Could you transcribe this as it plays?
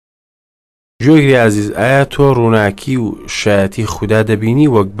جۆگری عزیز، ئایا تۆ ڕووناکی و شایەتی خودا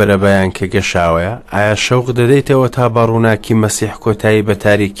دەبینی وەک بەرەبەیان کە گەشاوەیە؟ ئایا شەوق دەدەیتەوە تا بە ڕووناکی مەسیح کۆتایی بە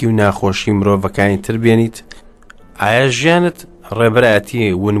تاریکی و ناخۆشی مرۆڤەکانی تر بێنیت؟ ئایا ژیانت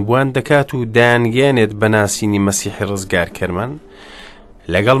ڕێبەرایەتی ونبووان دەکات و دایانگەیەنێت بە ناسینی مەسیحی ڕزگارکەرمان؟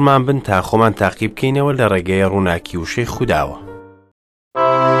 لەگەڵمان بن تا خۆمان تاقی بکەینەوە لە ڕێگەی ڕووناکی وشەی خوداوە.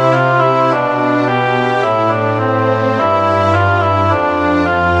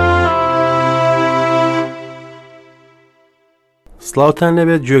 سڵاوتان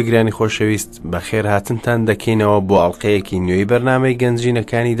لەبێت گوێگرانی خۆشەویست، بەخێر هاتنتان دەکەینەوە بۆ ئەڵلقەیەکی نوێی بەرنامەی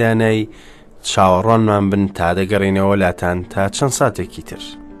گەنجینەکانی دانایی. چاوەڕوانمان بن تا دەگەڕێنەوە لاتان تا چەند ساتێکی تر.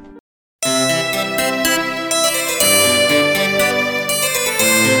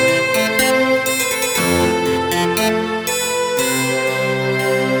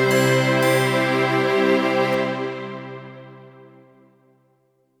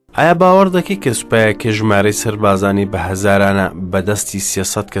 ئایا باوەڕ دەکەی کە سوپایەکە ژمارەی سەربازانی بە هەزارانە بەدەستی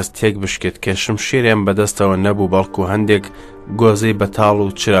 300 کەس تێک بشکێت کە شمشێریان بەدەستەوە نەبوو، بەڵکو هەندێک گۆزەی بەتاڵ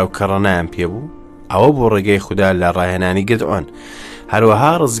و چرا و کەڕەنایان پێبوو؟ ئەوە بۆ ڕێگەی خودا لە ڕاهێنانی گدعۆن،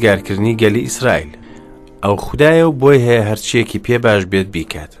 هەروەها ڕزگارکردنی گەلی ئیسرائیل. ئەو خودایە و بۆی هەیە هەرچیەکی پێ باش بێت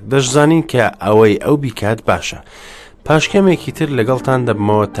بیکات. دەشزانین کە ئەوەی ئەو بیکات باشە. پاشکەمێکی تر لەگەڵتان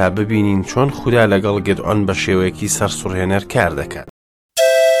دەبمەوە تا ببینین چۆن خودا لەگەڵ گدعۆن بە شێوەیەکی سەرسوڕهێنەر کار دەکات.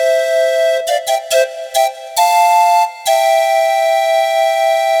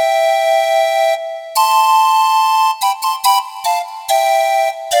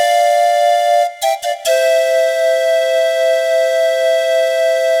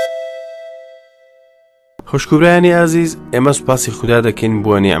 خوشکبرایانی عزیز، ئێمە سوپاسی خودا دەکەین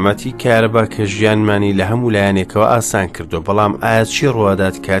بۆ نیعمەتی کارەبا کە ژیانمانی لە هەموو لایەنێکەوە ئاسان کردو. بەڵام ئایا چی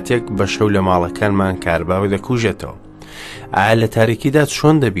ڕوادات کاتێک بە شەو لە ماڵەکانمان کارباوی دەکوژێتەوە؟ ئایا لە تاریکیدا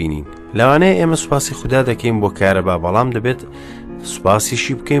چۆن دەبینین؟ لەوانەیە ئێمە سوپاسی خودا دەکەین بۆ کارەبا، بەڵام دەبێت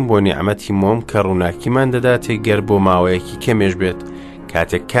سوپاسیشی بکەین بۆ نیعمەتی مۆم کە ڕووناکیمان دەداتێ گەر بۆ ماوەیەکی کەمێش بێت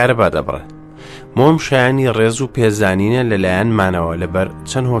کاتێک کارەبا دەبڕێت. مۆم شایانی ڕێز و پێزانینە لەلایەنمانەوە لەبەر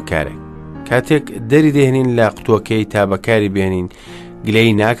چەند هۆکارێک. کاتێک دەری دێنین لە قوتوەکەی تا بەکاری بێنین،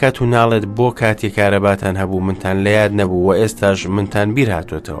 گلەی ناکات و ناڵێت بۆ کاتێک کارەباتان هەبوو منتان لە یاد نەبوو و ئێستاش منتان بیر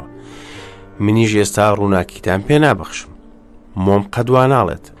هاتوێتەوە. منیش ئێستا ڕووناکیتان پێ نابەخشم. مۆم قەدوا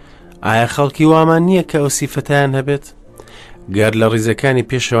ناڵێت. ئایا خەڵکی وامان نییە کە ئەو سیفەتیان هەبێت؟ گەر لە ڕیزەکانی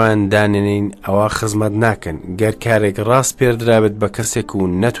پێشەوان دانێنین ئەوە خزمەت ناکەن. گەر کارێک ڕاست پێدرابێت بە کەسێک و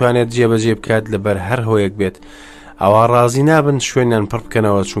نەتوانێت جێبەجێ بکات لەبەر هەر هۆیەک بێت، ئەوە ڕازی نابن شوێنیان پڕ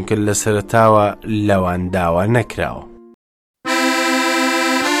بکەنەوە، چونکە لە سەرەتاوە لەوان داوا نەکراوە.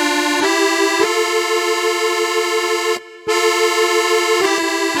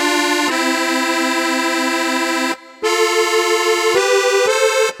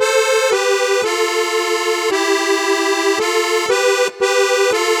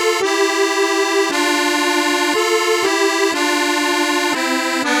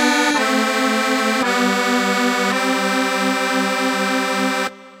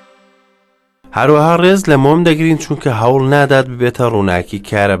 هەروەها ڕێز لە مۆم دەگرین چونکە هەوڵ نادات ببێتە ڕووناکی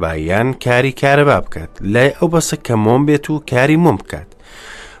کارەبا یان کاری کارەبا بکات، لای ئەو بەسە کە مۆم بێت و کاری مۆم بکات.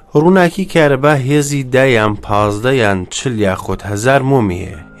 ڕووناکی کارەبا هێزی 10 یان 15 یان 40 یاخۆت 1000 مۆمی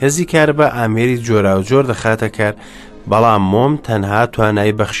هەیە. هێزی کارەبا ئامێری جۆرا و جۆر دەخاتە کار، بەڵام مۆم تەنها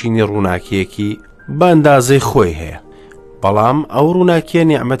توانای بەخشینی ڕووناکیەکی بە ئەندازەی خۆی هەیە. بەڵام ئەو ڕووناکیە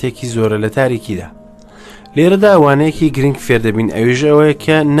نیعمەتێکی زۆرە لە تاریکیدا. لێرەدا ئەوانەیەکی گرنگ فێر دەبین، ئەویش ئەوەیە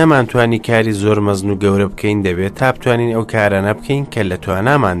کە نەمانتوانی کاری زۆر مەزن و گەورە بکەین، دەبێت تا بتوانین ئەو کارانە بکەین کە لە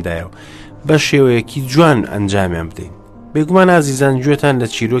تواناماندایە و بە شێوەیەکی جوان ئەنجامیان بدەین. بێگومان ئازیزان، گوێتان لە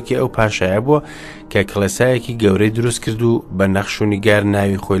چیرۆکی ئەو پاشایە بووە کە کڵێسایەکی گەورەی دروست کرد و بە نەخش و نیگار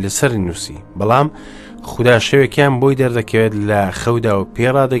ناوی خۆی لەسەر نووسی. بەڵام خودا شەوێکیان بۆی دەردەکەوێت لە خەودا و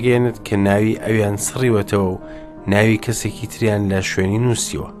پێڕادەگەێنێت کە ناوی ئەویان سڕیوەتەوە و ناوی کەسێکی تریان لە شوێنی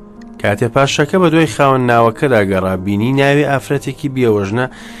نووسیوە. کاتێ پاشەکە بە دوای خاوەن ناوەکەدا گەڕا، بینی ناوی ئافرەتێکی بێوەژنە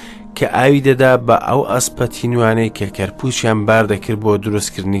کە ئاوی دەدا بە ئەو ئەسپە تینوانەی کە کەرپوچیان بار دەکرد بۆ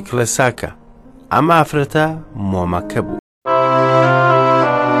دروستکردنی کڵێساکە. ئەم ئافرەتە مۆمەکە بوو.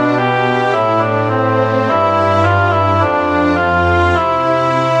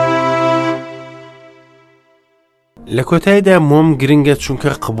 لە کۆتاییدا مۆم گرنگە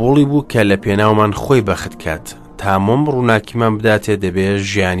چونکە قبوڵی بوو کە لە پێناومان خۆی بەخت کات. تا مۆم ڕووناکیمان بداتێ دەبێت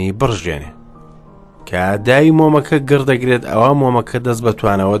ژیانی بڕژێنێ. کە داوی مۆمەکە گردەگرێت، ئەوە مۆمەکە دەست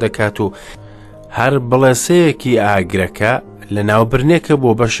بەتوانەوە دەکات و هەر بڵێسەیەکی ئاگرەکە لە ناوبرنێکە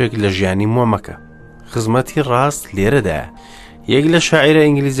بۆ بەشێک لە ژیانی مۆمەکە. خزمەتی ڕاست لێرەدایە. یەک لە شاعیرە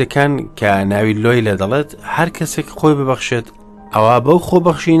ئینگلیزەکان کە ناوی لۆی لە دەڵێت، هەر کەسێک خۆی ببەخشێت ئەوە بەو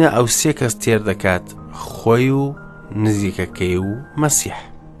خۆبەخشینە ئەو سێ کەس تێر دەکات خۆی و نزیکەکەی و مەسیح.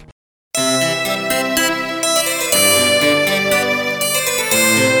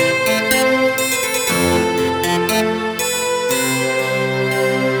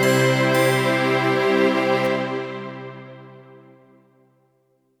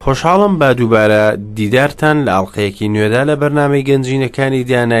 خۆشحاڵم با دووبارە دیدارتان لە ئاڵلقەیەکی نوێدا لە بەرنامەی گەنجینەکانی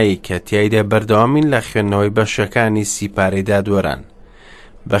دیانایی کە تیایدا بەردەوامین لە خوێندنەوەی بەشەکانی سیپارەی دادوەران.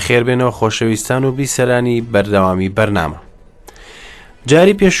 بەخێربێنەوە خۆشەویستان و بیسەرانی بەردەوامی بەرنامە.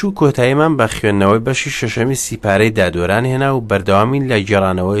 جاری پێشوو کۆتاییمان بە خوێندنەوەی بەشی شەشەمی سیپارەی دادوەران هێنا و بەردەوامین لە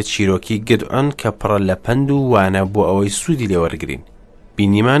گێڕانەوەی چیرۆکی گدعۆن کە پڕە لە پند و وانە بۆ ئەوەی سوودی لێوەرگرین.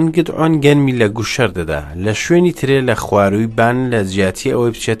 بینیمان گدعۆن گەنمی لە گوشەر دەدا لە شوێنی ترێ لە خواروی بان لە جیاتی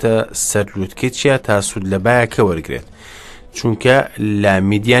ئەوەی بچێتە سەرلووتکەچیا تا سوود لە بایەکە وەرگرێت چونکە لە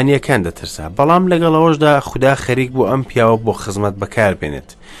میدیانییەکان دەترسا. بەڵام لەگەڵەوەشدا خودا خەریک بۆ ئەم پیاوە بۆ خزمەت بەکاربێنێت.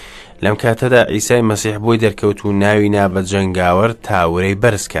 لەم کاتەدا عیسای مەسیح بۆی دەرکەوت و ناوی نابە جەنگاوەر تاورەی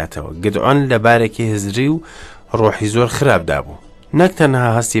بەرز کاتەوە. گدعۆن لە بارێکی هزری و ڕۆحی زۆر خراپدا بوو. نەک تەنها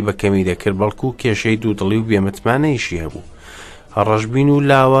هەستی بە کەمی دەکرد بەڵکو کێشەی دوودڵی و بێمتمانەیشی هەبوو. ڕەشبین و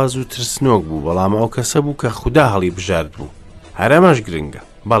لاواز و ترسنۆک بوو بەڵام ئەو کەسە بوو کە خودا هەڵی بژارد بوو. هەرەمەش گرنگە.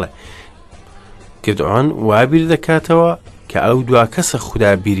 بەڵێ گدعۆن وابیر دەکاتەوە کە ئەو دوا کەسە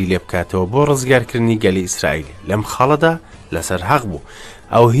خودا بیری لێ بکاتەوە بۆ ڕزگارکردنی گەلی ئیسرائیل. لەم خەڵەدا لەسەر حەق بوو.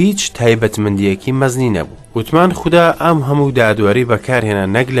 ئەو هیچ تایبەتمەندیەکی مەزنی نەبوو. وتمان خودا ئەم هەموو دادوەری بەکارهێنا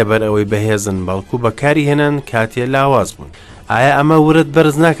نەک لەبەر ئەوەی بەهێزن بەڵکو بەکاری هێنان کاتێ لاواز بوون. ئایا ئەمە ورد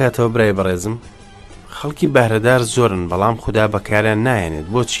بەرز ناکاتەوە برای بەڕێزم؟ خەڵکی بەهرەدار زۆرن بەڵام خودا بەکاریان نایەنێت.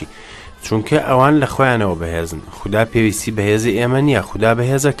 بۆچی؟ چونکە ئەوان لە خۆیانەوە بەهێزن. خودا پێویستی بەهێزی ئێمە نییە. خودا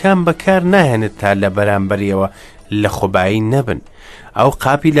بەهێزەکان بەکار نایەنێت تا لە بەرامبەریەوە لە خۆبایی نەبن. ئەو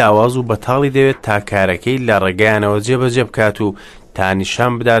قاپی لاواز و بەتاڵی دەوێت تا کارەکەی لە ڕێگەیانەوە جێبەجێ بکات و تا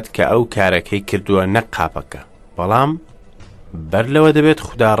نیشان بدات کە ئەو کارەکەی کردووە نەک قاپەکە. بەڵام بەر لەوە دەبێت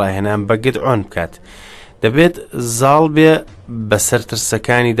خودا ڕاهێنان بە گدعۆن بکات. دەبێت زاڵ بێ بەسەر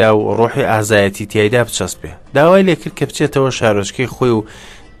ترسەکانیدا و ڕۆحی ئازایەتی تیایدا بچەسبێ. داوای لێکرد کە بچێتەوە شارۆچکەی خۆی و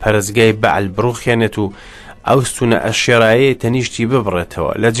پەرستگای بەعل بڕوخێنێت و ئەو ستونە ئەشێرایەی تەنیشتی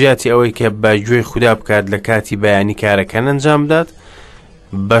ببڕێتەوە لە جیاتی ئەوەی کە باگوێی خودا بکات لە کاتی بەیانی کارەکان ئەنجام بدات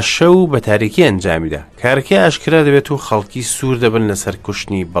بە شەو و بە تاریکی ئەنجامیدا. کارەکەی ئاشکرا دەبێت و خەڵکی سوور دەبن لەسەر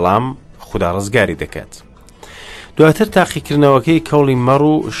کوشتنی بەڵام خودا ڕزگاری دەکات. دواتر تاقیکردنەوەکەی کەوڵی مەڕ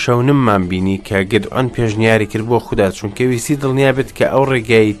و شەونممان بینی کە گدعۆن پێشنیاری کرد بۆ خودا چونکە ویستی دڵنیا بێت کە ئەو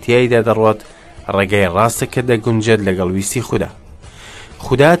ڕێگای تیایدا دەڕوات ڕێگای ڕاستە کە دەگونجێت لەگەڵ ویستی خودا.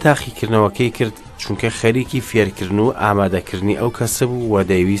 خودا تاقیکردنەوەکەی کرد چونکە خەریکی فێرکردن و ئامادەکردنی ئەو کەسە بوو و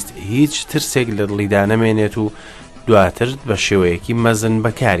دەیویست هیچ ترسێک لە دڵیدا نەمێنێت و دواتر بە شێوەیەکی مەزن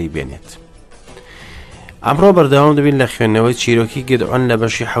بەکاری بێنێت. ئەمڕۆ بەردەوام دەبین لە خوێندنەوەی چیرۆکی گدعۆن لە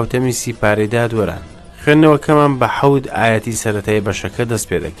بەشی حەوتەمی سیپارەی دادوەران. خوێندنەوەکەمان بە 7 ئاەتی سەرەتایی بەشەکە دەست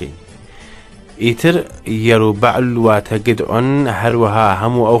پێ دەکەین. ئیتر یەروبەعل واتە گدعۆن هەروەها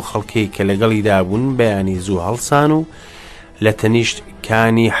هەموو ئەو خەڵکەی کە لەگەڵیدا بوون بەیانی زوو هەڵسان و لەتەنیشت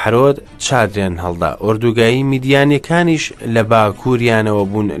کانی حەرۆد چادریان هەڵدا ئۆردوگایی میدیانییەکانیش لە باکووریانەوە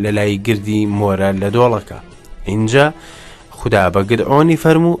بوون لەلای گردی مۆرە لە دۆڵەکە. اینجا خودا بە گدعۆنی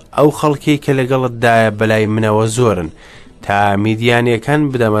فەرموو ئەو خەڵکەی کە لەگەڵتدایە بەلای منەوە زۆرن تا میدیانیەکان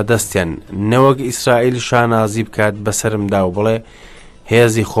بدەمە دەستیان نەوەک ئیسرائیل شانازی بکات بەسرمدا و بڵێ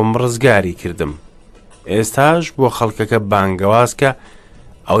هێزی خۆم ڕزگاری کردم. ئێستاش بۆ خەڵکەکە بانگەوازکە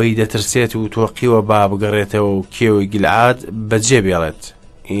ئەوەی دەترسێت و تۆقیوە با بگەڕێتەوە و کێوی گیلعاد بەجێ بێڵێت.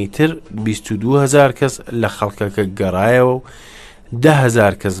 ئیتر 22,000 کەس لە خەڵکەکە گەڕایەوە و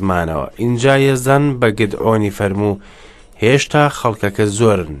 10,000 کەس مانەوە. اینجا یەزدان بە گدعۆنی فەرموو هێشتا خەڵکەکە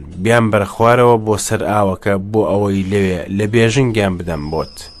زۆرن بیان بەرەخوارەوە بۆ سەر ئاوەکە بۆ ئەوەی لەوێ لە بێژنگیان بدەم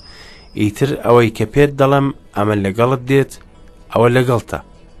بۆت. ئیتر ئەوەی کە پێت دەڵێم ئەمە لەگەڵت دێت ئەوە لەگەڵتە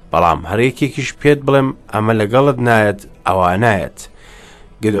بەڵام هەرێکێکیش پێت بڵێم ئەمە لەگەڵت نایەت ئەوە نایەت.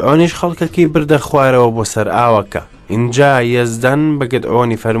 گدعۆنیش خەڵکەکەی بردە خوارەوە بۆ سەر ئاوەکە. اینجا یەزدان بە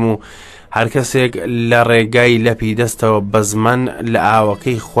گدعۆنی فەرموو هەر کەسێک لە ڕێگای لەپی دەستەوە بە زمان لە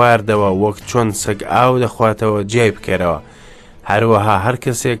ئاوەکەی خواردەوە وەک چۆن سەگ ئاو دەخواتەوە جێی بکەرەوە. هەروەها هەر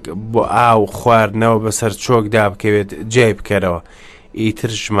کەسێک بۆ ئاو خواردنەوە بەسەر چۆکدا بکەوێت جێی بکەرەوە.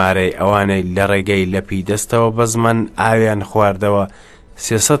 ئیتر ژمارەی ئەوانەی لە ڕێگەی لەپی دەستەوە بە زمان ئاویان خواردەوە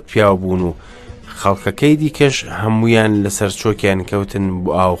 300 پیاو بوون و خەڵکەکەی دیکەش هەمویان لەسەر چۆکیان کەوتن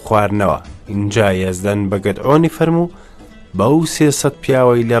بۆ ئاو خواردنەوە. اینجا یەزدان بە گدعۆنی فەرموو بەو 300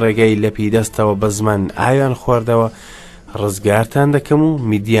 پیاوەی لە ڕێگەی لەپی دەستەوە بە زمان ئاویان خواردەوە ڕزگارتان دەکەم و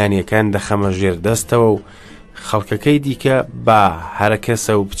میدیانیەکان دەخەمە ژێر دەستەوە و خەڵکەکەی دیکە با هەرە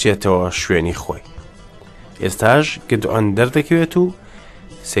کەسە و بچێتەوە شوێنی خۆی. ئێستاش گدعۆن دەردەکەوێت و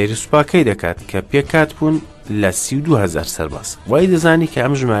سەیری سوپاکەی دەکات کە پێکات بوون لە 32,000 سەرباز. وای دەزانی کە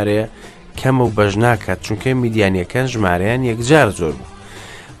ئەم ژمارەیە کەمە و بەش ناکات چونکە میدیانیەکان ژمارەیان یەکجار زۆر بوو.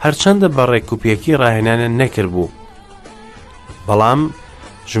 هەرچەندە بە ڕێکوپێکی ڕاهێنانە نەکرد بوو، بەڵام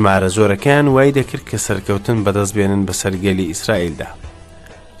ژمارە زۆرەکان وای دەکرد کە سەرکەوتن بەدەست بێنن بە سەرگەلی ئیسرائیلدا.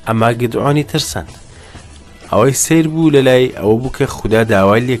 ئەما گدعۆنی ترساند. ئەوەی سیر بوو لەلای ئەوە بوو کە خودا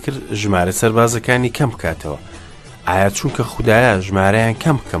داوای لێکرد ژمارە سەربازەکانی کەم بکاتەوە. ئایا چونکە خودایە ژمارەیان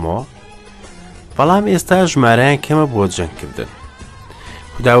کەم بکەمەوە؟ بەڵام ئێستا ژمارەیان کەمە بۆ جەنگکردن.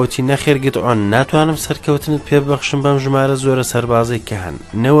 خوداوتی نەخێر گدعۆن، ناتوانم سەرکەوتنت پێ ببەخشم بەم ژمارە زۆرە سەربازەی کە هەن،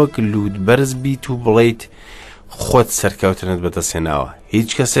 نەوەک لوود بەرز بیت و بڵیت خۆت سەرکەوتنت بەدەستێناوە. هیچ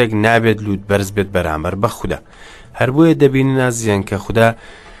کەسێک نابێت لوود بەرز بێت بەرامبەر بە خودا. هەر بۆیە دەبینی نازیان کە خودا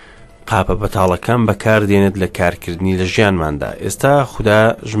قاپە بەتاڵەکان بەکار دێنێت لە کارکردنی لە ژیانماندا. ئێستا خودا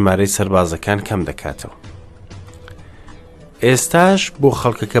ژمارەی سەربازەکان کەم دەکاتەوە. ئێستاش بۆ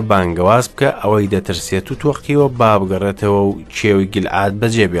خەڵکەکە بانگەواز بکە ئەوەی دەترسێت و تۆقیەوە بابگەڕێتەوە و کێوی گیلعاد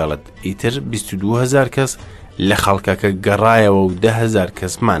بەجێ بێڵێت. ئیتر 22,000 کەس لە خەڵکەکە گەڕایەوە و 10,000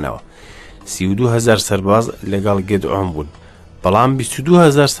 کەس مانەوە. 32,000 سەرباز لەگەڵ گدعۆن بوون، بەڵام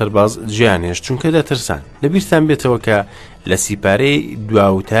 22,000 سەرباز گیانێش چونکە دەترسان. لەبیرتان بێتەوە کە لە سیپارەی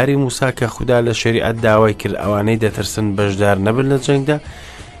دواوتاری موسا کە خودا لە شەریعەت داوای کرد ئەوانەی دەترسن بەشدار نەبن لە جەنگدا،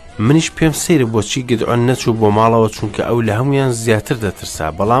 منیش پێم سەیرە بۆچی گدعۆن نەچوو بۆ ماڵەوە چونکە ئەو لە هەمویان زیاتر دەترسا،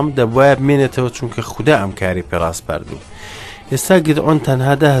 بەڵام دەبوایە بمێنێتەوە چونکە خودا ئەم کاری پێڕاستپاردوو. ئێستا گدعۆن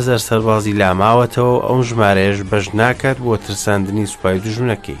تەنها 10,000 سەربازی لاماوەتەوە و ئەو ژمارەیەش بەش ناکات بۆ ترساندنی سوپای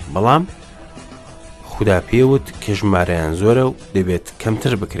دوژمنەکەی، بەڵام خودا پێوت کە ژمارەیان زۆرە و دەبێت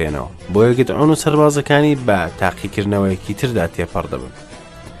کەمتر بکرێنەوە. بۆیە گدعۆن و سەربازەکانی بە تاقیکردنەوەیەکی تردا تێپەڕ دەبن.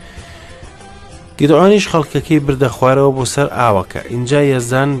 گدعۆنیش خەڵکەکەی بردە خوارەوە بۆ سەر ئاوەکە. اینجا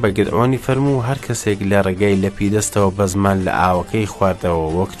یەزدان بە گدعۆنی فەرموو هەر کەسێک لە ڕێگای لەپی دەستەوە بە زمان لە ئاوەکەی خواردەوە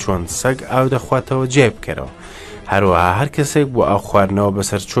وەک چۆن سەگ ئاو دەخواتەوە جێ بکەرەوە. هەروەها هەر کەسێک بۆ ئاو خواردنەوە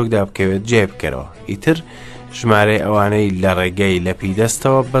بەسەر چۆکدا بکەوێت جێ بکەرەوە. ئیتر ژمارەی ئەوانەی لە ڕێگای لەپی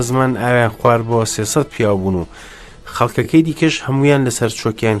دەستەوە بە زمان ئاویان خوارد بۆ 300 پیاو بوون و خەڵکەکەی دیکەش هەمویان لەسەر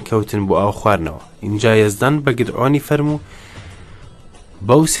چۆکیان کەوتن بۆ ئاو خواردنەوە. اینجا یەزدان بە گدعۆنی فەرموو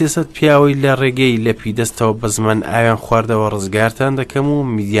بەو 300 پیاوەی لە ڕێگەی لەپی دەستەوە بە زمان ئاویان خواردەوە ڕزگارتان دەکەم و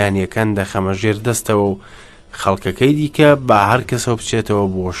میدیانیەکان دەخەمە ژێر دەستەوە و خەڵکەکەی دیکە بە هەر کەسەوە بچێتەوە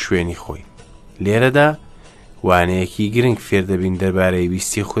بۆ شوێنی خۆی. لێرەدا وانەیەکی گرنگ فێر دەبین دەربارەی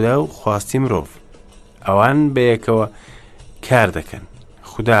ویستی خودا و خواستی مرۆڤ. ئەوان بەیەکەوە کار دەکەن.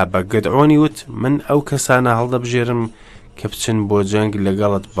 خودا بە گدعۆنی وت من ئەو کەسانە هەڵدەبژێرم کە بچن بۆ جەنگ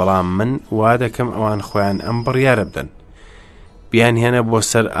لەگەڵت، بەڵام من وا دەکەم ئەوان خۆیان ئەم بڕیارە بدەن. بیان هێنە بۆ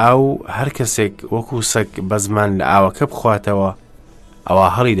سەر ئاو هەر کەسێک وەکو سەگ بە زمان لە ئاوەکە بخواتەوە ئەوە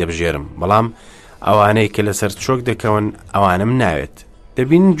هەڵی دەبژێرم، بەڵام ئەوانەی کە لەسەر چۆک دەکەون ئەوانم ناوێت.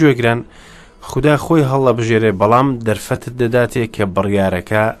 دەبین گوێگران خودا خۆی هەڵە بژێرێ، بەڵام دەرفەتت دەداتێ کە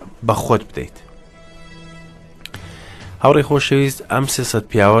بڕیارەکە بە خۆت بدەیت. هەوڕێ خۆشەویست، ئەم 300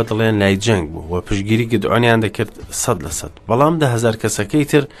 پیاوە دڵێن لای جەنگ بوو و پشگیری گدعۆنیان دەکرد 100%، بەڵام 10,000 کەسەکەی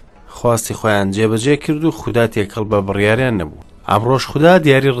تر خواستی خۆیان جێبەجێ کرد و خودا تێکەڵ بە بڕیاریان نەبوو. ئەمڕۆژ خودا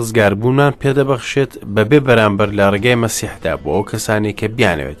دیاری ڕزگاربوونمان پێدەبەخشێت بەبێ بەرامبەر لە ڕێگای مەسیحدا بۆ ئەو کەسانی کە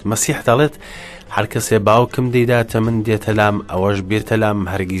بیانەوێت. مەسیح دەڵێت هەر کەسێ باوکم دەیداتە من دێتە لام، ئەوەش بێتە لام،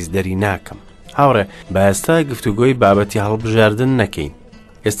 هەرگیز دەری ناکەم. هاوڕێ، با ئێستا گفتوگۆی بابەتی هەڵبژاردن نەکەین.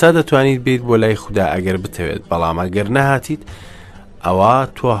 ئێستا دەتوانیت بێت بۆ لای خودا ئەگەر بتەوێت، بەڵام ئەگەر نەهاتیت ئەوە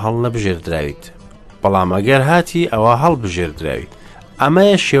تۆ هەڵ نەبژێردراویت، بەڵام ئەگەر هاتی ئەوە هەڵبژێردراویت.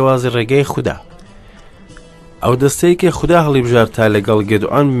 ئەمەیە شێوازی ڕێگای خودا. ئەو دەستەی کە خودا هەڵی بژار تا لەگەڵ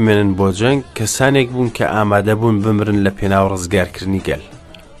گدعۆن بمێنن بۆ جەنگ کەسانێک بوون کە ئامادە بوون بمرن لە پێناو ڕزگارکردنی گەل.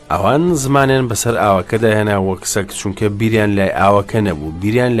 ئەوان زمانیان بەسەر ئاوەکەدا هێنا وەک سەگ چونکە بیریان لای ئاوەکە نەبوو،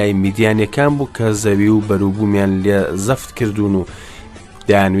 بیریان لای میدیانیەکان بوو کە زەوی و بەرووبوومیان لێ زەفت کردوون و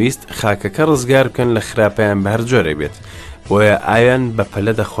دەیانویست خاکەکە ڕزگار بکەن لە خراپەیان بە هەر جۆرە بێت. بۆیە ئاویان بە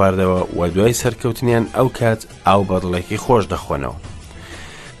پەلە دەخواردەوە و دوای سەرکەوتنیان ئەو کات ئاو بەدڵێکی خۆش دەخۆنەوە.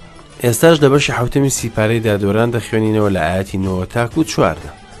 ئێستاش لە بەشی حوتەمی سیپارەی دادۆران دەخوێنینەوە لە ئاەتی 9 تاکو 14.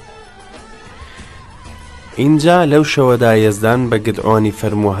 اینجا لەو شەوەدا یەزدان بە گدعۆنی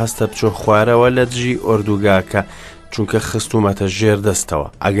فەرموو هەستە بچۆ خوارەوە لە دژی ئۆردوگاکە چونکە خستومەتە ژێر دەستەوە.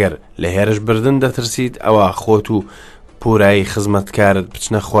 ئەگەر لە هێرش بردن دەترسیت ئەوە خۆت و پورایی خزمەتکارت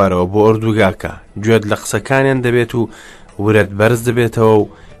بچنە خوارەوە بۆ ئۆردوگاکە، گوێت لە قسەکانیان دەبێت و ورەت بەرز دەبێتەوە و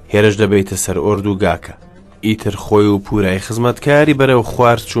هێرش دەبێتە سەر ئۆردوگاکە. ئیتر خۆی و پورای خزمەتکاری بەرەو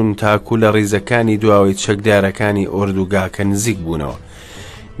خوار چوون تاکو لە ڕیزەکانی دواوەی چەکدارەکانی ئۆردوگاکە نزیک بوونەوە.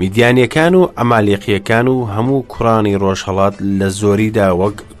 میدیانیەکان و ئەمالیقیەکان و هەموو کوڕانی ڕۆژهەڵات لە زۆریدا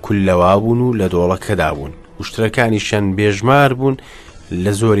وەک کولەوا بوون و لە دۆڵەکەدا بوون. وشترەکانیشان بێژمار بوون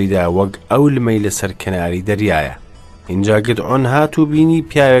لە زۆریدا وەک ئەو لمەی لەسەر کەناری دەریایە. اینجا گدعۆن هات و بینی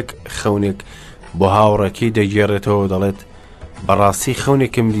پیاوێک خەونێک بۆ هاوڕێکەی دەگێڕێتەوە دەڵێت بەڕاستی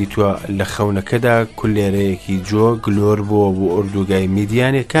خەونێکم دیتووە لە خەونەکەدا کولێرەیەکی جۆ گلۆر بووە بۆ ئۆردوگای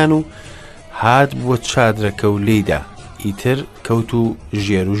میدیانیەکان و هات بۆ چادرەکە و لێیدا ئیتر کەوت و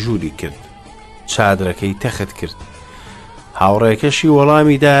ژێر و ژووری کرد. چادرەکەی تەخت کرد. هاوڕێکەشی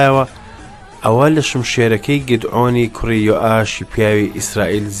وەڵامی دایەوە ئەوە لە شمشێرەکەی گدعۆنی کوڕی یۆئاشی پیاوی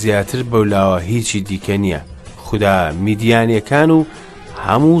ئیسرائیل زیاتر بەولاوە هیچی دیکە نییە. خودا میدیانیەکان و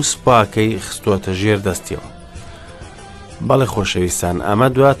هەموو سوپاکەی خستووەتە ژێر دەستیەوە. بەڵێ خۆشەویستان، ئەمە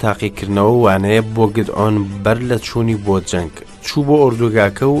دوا تاقیکردنەوە وانەیە بۆ گدعۆن بەر لە چوونی بۆ جەنگ چوو بۆ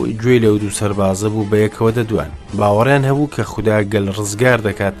ئۆردوگاکە و گوێی لەو دوو سەربازە بوو بەیەکەوە دەدوان. باوەڕیان هەبوو کە خودا گەل ڕزگار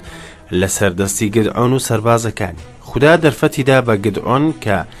دەکات لە سەردەستی گدعۆن و سەربازەکانی. خودا دەرفەتیدا بە گدعۆن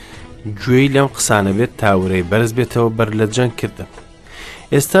کە گوێی لەم قسانە بێت تاورەی بەرز بێتەوە بەر لە جەنگ کردن.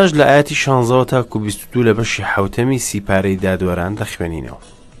 ئێستاش لە ئاەتی 16 تاکو 22 لە بەشی حوتەمی سیپارەی دادوەران دەخوێنینەوە.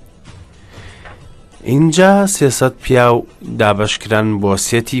 اینجا 300 پیاو دابەشکران بۆ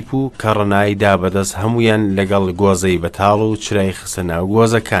سێتیپ و کەڕەنایی دابەدەست هەمویان لەگەڵ گۆزەی بەتاڵ و چرای خستە ناو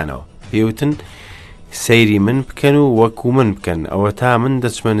گۆزەکانەوە. پێوتن سەیری من بکەن و وەکو من بکەن، ئەوە تا من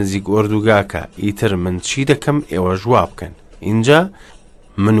دەچمە نزیک ئۆردوگاکە، ئیتر من چی دەکەم ئێوە ژوا بکەن. اینجا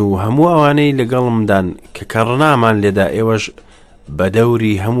من و هەموو ئەوانەی لەگەڵمدان کە کەڕەنامان لێدا ئێوەش بە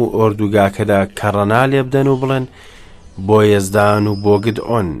دەوری هەموو ئۆردوگاکەدا کەڕەنا لێ بدەن و بڵێن بۆ یەزدان و بۆ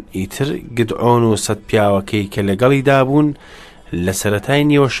گدعۆن. ئیتر گدعۆن و 100 پیاوەکەی کە لەگەڵیدا بوون لە سەرەتای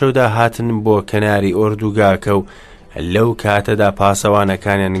نیوە شەودا هاتن بۆ کەناری ئۆردوگاکە و لەو کاتەدا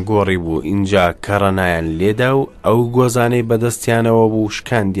پاسەوانەکانیان گۆڕی بوو. اینجا کەڕەنایان لێدا و ئەو گۆزانەی بەدەستیانەوە بوو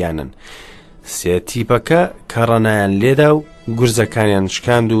شکاندیانن. سێتیپەکە کەڕەنایان لێدا و گورزەکانیان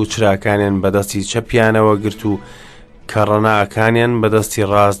شکاند و چراکانیان بەدەستی چەپیانەوە گرت و کەڕەناکانیان بەدەستی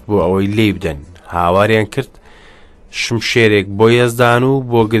ڕاست بۆ ئەوەی لێ بدەن. هاواریان کرد شمشێرێک بۆ یەزدان و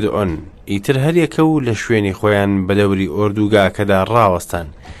بۆ گدعۆن. ئیتر هەریەکە و لە شوێنی خۆیان بە دەوری ئۆردوگاکەدا ڕاوەستان.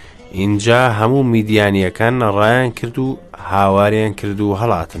 اینجا هەموو میدیانیەکان ڕایان کرد و هاواریان کرد و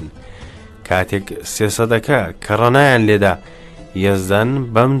هەڵاتن. کاتێک 300ەکە کەڕەنایان لێدا یەزدان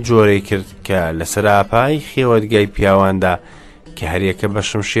بەم جۆرەی کرد کە لە سەراپای خێوەتگای پیاواندا کە هەریەکە بە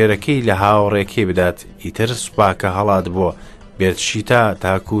شمشێرەکەی لە هاوڕێکی بدات. ئیتر سوپاکە هەڵات بۆ بێتشیتا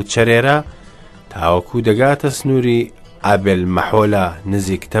تاکو چەرێرە تاوەکو دەگاتە سنووری ئابێل مەحۆلە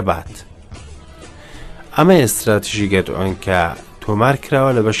نزیک تەبات. ئەمە ئێستراتیژی گدعۆن کە تۆمار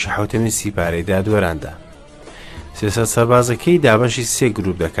کراوە لە بەشی حوتەمی سیپارەی دادوەراندا. 300 سەربازەکەی دابەشی 3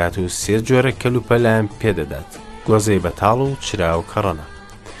 گروپ دەکات و 3 جۆرە کەلوپەلایان پێدەدات: گۆزەی بەتاڵ و چرا و کەڕەنە.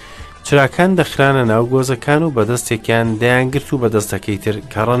 چراکان دەخرانە ناو گۆزەکان و بەدەستێکیان دەیانگرت و بەدەستەکەی تر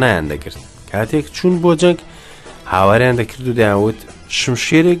کەڕەنایان دەگرت. کاتێک چوون بۆ جەنگ هاواریان دەکرد و دەیانوت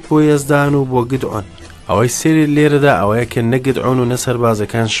شمشێرێک بۆ یەزدان و بۆ گدعۆن. ئەوەی سێری لێرەدا ئەوەیە کە نە گدعۆن و نە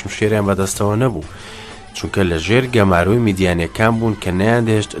سەربازەکان شمشێریان بەدەستەوە نەبوو، چونکە لە ژێر گەماروی میدیانیەکان بوون کە نەیان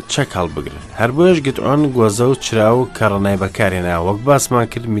دەهێشت چەک هەڵبگرن. هەر بۆیەش گدعۆن گۆزە و چرا و کەڕەنای بەکارهێنا. وەک باسمان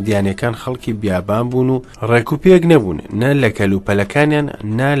کرد میدیانیەکان خەڵکی بیابان بوون و ڕێکوپێک نەبوون، نە لە کەلوپەلەکانیان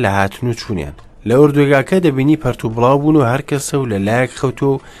نە لە هاتن و چوونیان. لە ئۆردوگاکە دەبینی پەرت و بڵاو بوون و هەر کەسە و لە لایەک خەوتۆ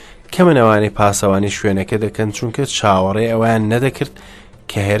و کەمەنەوانەی پاسەوانی شوێنەکە دەکەن، چونکە چاوەڕێ ئەویان نەدەکرد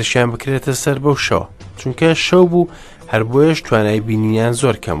کە هێرشیان بکرێتە سەر بەو شەوە، چونکە شەو بوو. هەر بۆیەش توانای بینیان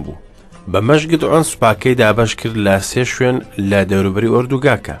زۆر کەم بوو. بەمەش گدعۆن سوپاکەی دابەش کرد لە 3 شوێن لە دەوروبەری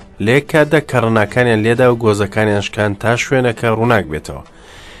ئۆردوگاکە. لە یەک کاتدا کەڕەناکانیان لێدا و گۆزەکانیان شکان تا شوێنەکە ڕووناک بێتەوە.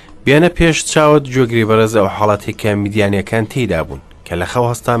 بیانە پێش چاوت جۆگری بەرەز ئەو حاڵەتێکە میدیانیەکان تێیدا بوون کە لە خەو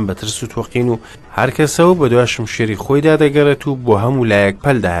هەستان بە ترس و تۆقین و هەرکەسەوە بە دوای شمشێری خۆیدا دەگەڕێت و بۆ هەموو لایەک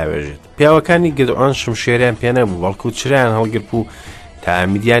پەل داهاوێژێت. پیاوەکانی گدعۆن شمشێریان پێ نەبوو، بەڵکو چرایان هەڵگرت و تا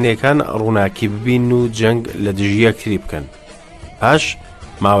میدیانیەکان ڕووناکی ببین و جەنگ لە دژی یەکتری بکەن. پاش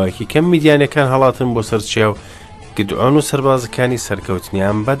ماوەیەکی کەم میدیانیەکان هەڵاتن بۆ سەرچێو گدعۆن و سەربازەکانی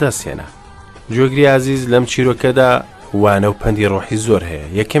سەرکەوتنیان بەدەستێنا. جۆگری عزیز لەم چیرۆکەدا وانە و پەندی ڕۆحی زۆر هەیە.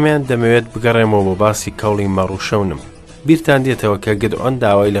 یەکەمیان دەمەوێت بگەڕێمەوە بۆ باسی کەوڵی مەڕ و شەونم. بیرتان دێتەوە کە گدعۆن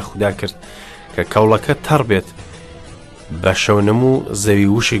داوای لە خودا کرد کە کەوڵەکە تەڕ بێت بە شەونم و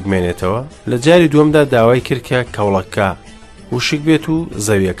زەوی وشک بمێنێتەوە. لە جاری دووەمدا داوای کرد کە کەوڵەکە وشک بێت و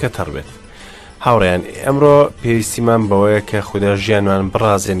زەویەکە تەڕ بێت. هاوڕێیان، ئەمڕۆ پێویستیمان بەوەیە کە خودا ژیانمان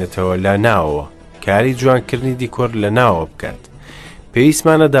بڕازێنێتەوە لە ناوەوە، کاری جوانکردنی دیکۆر لە ناوە بکات.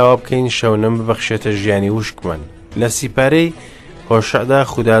 پێویستمانە داوا بکەین شەونم ببەخشێتە ژیانی وشکمان. لە سیپارەی هۆشعدا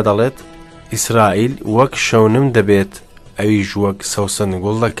خودا دەڵێت ئیسرائیل وەک شەونم دەبێت، ئەویش وەک سەوسن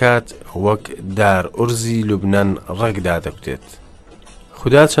گوڵ دەکات، وەک دار ئورزی لوبنان ڕەگدا دەکوتێت.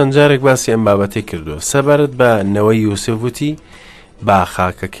 خودا چەند جارێک باسی ئەم بابەتەی کردووە. سەبارەت بە نەوەی یوسف وتی با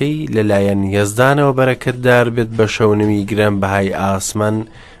خاکەکەی لەلایەن یەزدانەوە بەرەکەتدار بێت بە شەونمی گران بەهای ئاسمان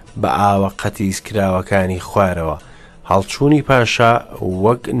بە ئاوە قەتیس کراوەکانی خوارەوە. هەڵچوونی پاشا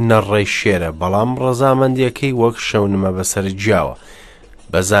وەک نەڕێی شێرە، بەڵام ڕەزامەندیەکەی وەک شەونمە بەسەر جیاوە.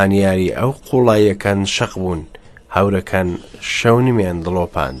 بە زانیاری ئەو قوڵاییەکان شەق بوون، هەورەکان شەونمیان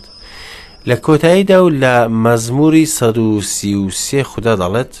دڵۆپاند. لە کۆتاییدا و لە مەزموری 133 خودا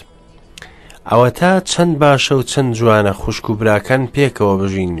دەڵێت ئەوە تا چەند باشە و چەند جوانە خوشک و براکان پێکەوە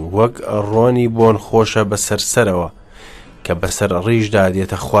بژین، وەک ڕۆنی بۆن خۆشە بەسەرسەرەوە کە بەسەر ڕیشدا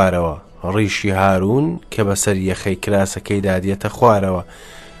دێتە خوارەوە، ڕیشی هارون کە بەسەر یەخەی کراسەکەیدا دێتە خوارەوە،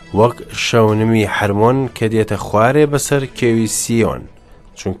 وەک شەونمی حەرمۆن کە دێتە خوارێ بەسەر کێوی سیۆن،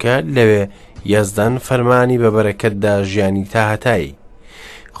 چونکە لەوێ یەزدان فەرمانی بە بەرەکەتدا ژیانی تا هەتایی.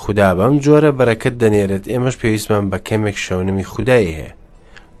 خودا بەم جۆرە بەرەکەت دەنێرێت. ئێمەش پێویستمان بە کەمێک شەونمی خودایی هەیە.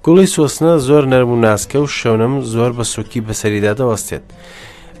 گوڵی سۆسنە زۆر نەرم و ناسکە و شەونم زۆر بە سووکی بەسەریدا دەوەستێت.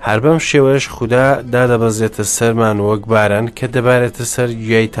 هەر بەم شێوەیەش خودا دادەبەزێتە سەرمان وەک باران کە دەبارێتە سەر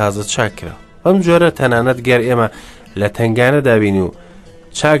گوێی تازە چاکرا. بەم جۆرە تەنانەت گەر ئێمە لە تنگانە دابین و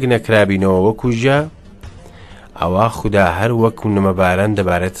چاک نەکرابینەوە وەکو ژیا، ئەوە خودا هەر وەکو نمە باران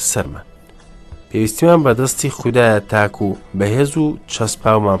دەبارێتە سەرمان. پێویستیمان بە دەستی خودایە تاکو بەهێز و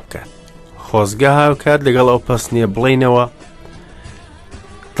چەسپاومان بکات. خۆزگە هاوکات لەگەڵ ئەو پەسنیە بڵێنەوە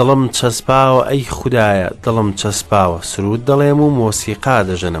دڵم چەسپاوە ئەی خودایە، دڵم چەسپاوە، سرود دەڵێم و مۆسیقا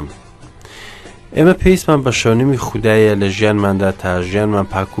دەژەنم. ئێمە پێویستمان بە شەونمی خودایە لە ژیانماندا تا ژیانمان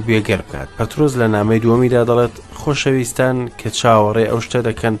پاک و بێگەر بکات. پەترۆس لە نامەی دووەمیدا دەڵێت خۆشەویستان کە چاوەڕێ ئەو شتە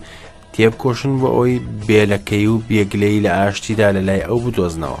دەکەن تێبکۆشن بۆ ئەوەی بێلەکەی و بێگلەی لە ئاشتیدا لەلای ئەو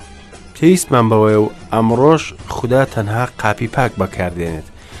بدۆزنەوە. پێویستمان بەوەیە و ئەمڕۆژ خودا تەنها قاپی پاک بەکاردێنێت.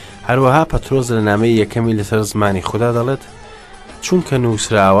 هەروەها پەترۆس لە نامەی یەکەمی لەسەر زمانی خودا دەڵێت چونکە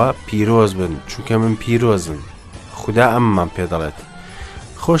نووسراوە پیرۆز بن، چونکە من پیرۆزم. خودا ئەممان پێ دەڵێت.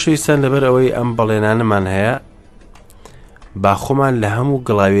 خۆشەویستان لەبەر ئەوەی ئەم بەڵێنانەمان هەیە با خۆمان لە هەموو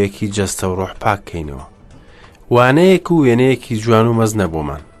گڵاوەیەکی جەستە و ڕۆح پاککەینەوە. وانەیەک و وێنەیەکی جوان و مەز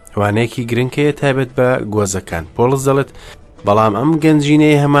نەبوومان، وانەیەکی گرنگەیە تایبەت بە گۆزەکان. پۆڵس دەڵێت بەڵام ئەم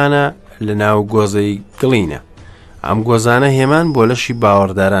گەنجینەی هەمانە لە ناو گۆزەی گڵینە. ئەم گۆزانە هێمان بۆ لەشی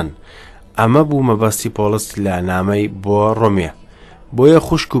باوەڕداران. ئەمە بوو مەبەستی پۆڵس لە نامەی بۆ ڕۆمیە. بۆیە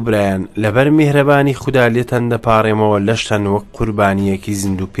خوشک و برایان لەبەر میهرەبانی خودا لێتان دەپاڕێمەوە لەشتان وەک قوربانیەکی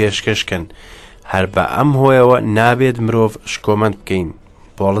زیند و پێشکەشکەن. هەر بە ئەم هۆیەوە نابێت مرۆڤ شکۆمەند بکەین.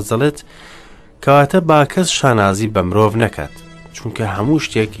 پۆڵس دەڵێت کەواتە با کەس شانازی بە مرۆڤ نەکات، چونکە هەموو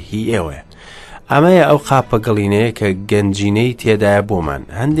شتێک هی ئێوەیە. ئەمەیە ئەو قاپە گەڵینەیە کە گەنجینەی تێدایە بۆمان.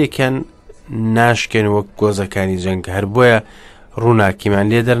 هەندێکیان ناشکێن وەک گۆزەکانی جەنگ، هەر بۆیە ڕووناکیمان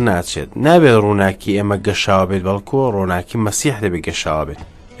لێ دەرناچێت. نابێت ڕووناکی ئێمە گەشاوە بێت، بەڵکو ڕووناکی مەسیح دەبێت گەشاوە بێت.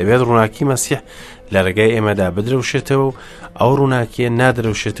 دەبێت ڕووناکی مەسیح لە ڕێگای ئێمەدا بدرەوشێتەوە و ئەو ڕووناکیە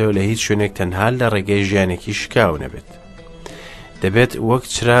نادرەوشێتەوە لە هیچ شوێنێک تەنها لە ڕێگای ژیانێکی شکاو نەبێت. دەبێت وەک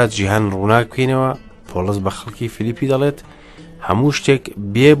چرا جیهان ڕووناک بکەینەوە. پۆڵس بە خەڵکی فیلیپی دەڵێت هەموو شتێک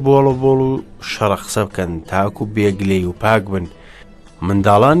بێ بۆڵ و شەڕەقسە بکەن تاکو بێگلەی و پاک بن.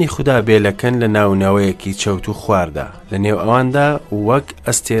 منداڵانی خودا بێلەکەن لە ناوناوەیەکی چەوت و خواردا، لە نێو ئەواندا وەک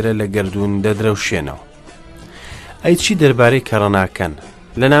ئەستێرە لە گردون دەدرەوشێنەوە. ئەی چی دەربارەی کەڕەناکەن؟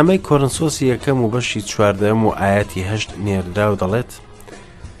 لە نامەی کۆرنسۆسی یەکەم و بەشی 14 و ئاەتی 8 نێردرا و دەڵێت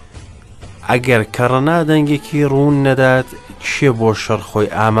ئەگەر کەڕەنا دەنگێکی ڕوون نەدات کێ بۆ شەڕ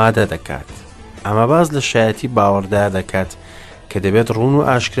خۆی ئامادە دەکات. ئەمە باز لە شایەتی باوەڕدار دەکات کە دەبێت ڕوون و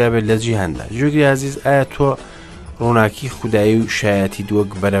ئاشکرا بێت لە جیهاندا. جوگری عزیز، ئایا تۆ ڕووناکی خودایی و شایەتی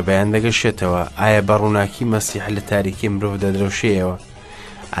دووەک بەرەبەیان دەگەشێتەوە؟ ئایا بە ڕووناکی مەسیح لە تاریکی مرۆڤ دەدرەوشێەوە؟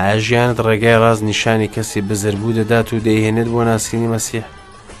 ئایا ژیانت ڕێگای ڕاز نیشانی کەسی بزربوو دەدات و دەیهێنێت بۆ ناسینی مەسیح؟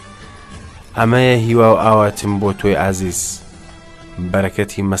 ئەمەیە هیوا و ئاواتم بۆ تۆی عزیز.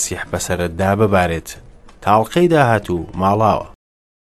 بەرەکەتی مەسیح بەسەرت دا ببارێت. تاڵقەی داهاتوو ماڵاوە.